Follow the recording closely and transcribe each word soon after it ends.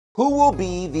Who will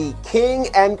be the king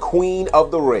and queen of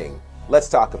the ring? Let's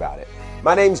talk about it.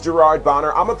 My name's Gerard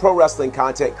Bonner. I'm a pro wrestling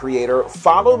content creator.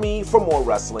 Follow me for more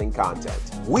wrestling content.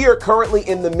 We are currently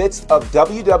in the midst of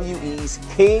WWE's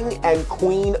King and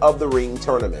Queen of the Ring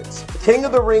tournaments. The King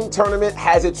of the Ring tournament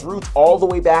has its roots all the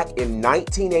way back in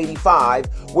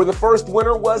 1985, where the first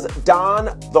winner was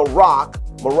Don "The Rock"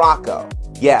 Morocco.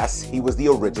 Yes, he was the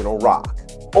original Rock.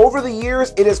 Over the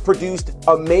years, it has produced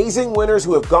amazing winners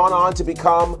who have gone on to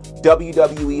become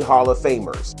WWE Hall of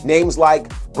Famers. Names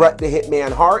like Bret the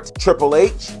Hitman Hart, Triple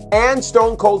H, and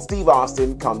Stone Cold Steve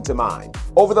Austin come to mind.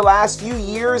 Over the last few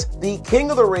years, the King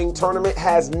of the Ring tournament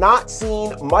has not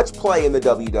seen much play in the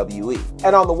WWE.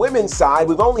 And on the women's side,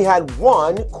 we've only had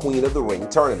one Queen of the Ring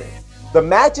tournament. The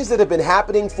matches that have been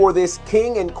happening for this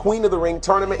King and Queen of the Ring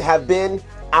tournament have been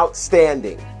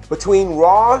outstanding. Between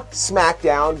Raw,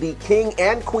 SmackDown, the King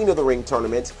and Queen of the Ring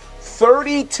tournaments,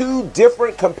 32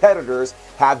 different competitors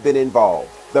have been involved.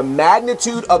 The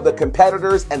magnitude of the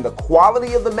competitors and the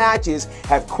quality of the matches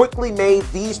have quickly made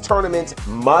these tournaments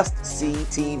must-see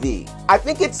TV. I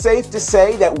think it's safe to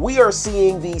say that we are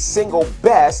seeing the single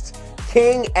best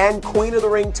King and Queen of the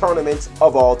Ring tournaments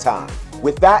of all time.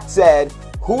 With that said,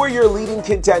 who are your leading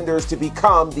contenders to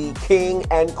become the King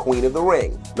and Queen of the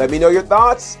Ring? Let me know your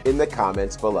thoughts in the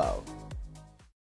comments below.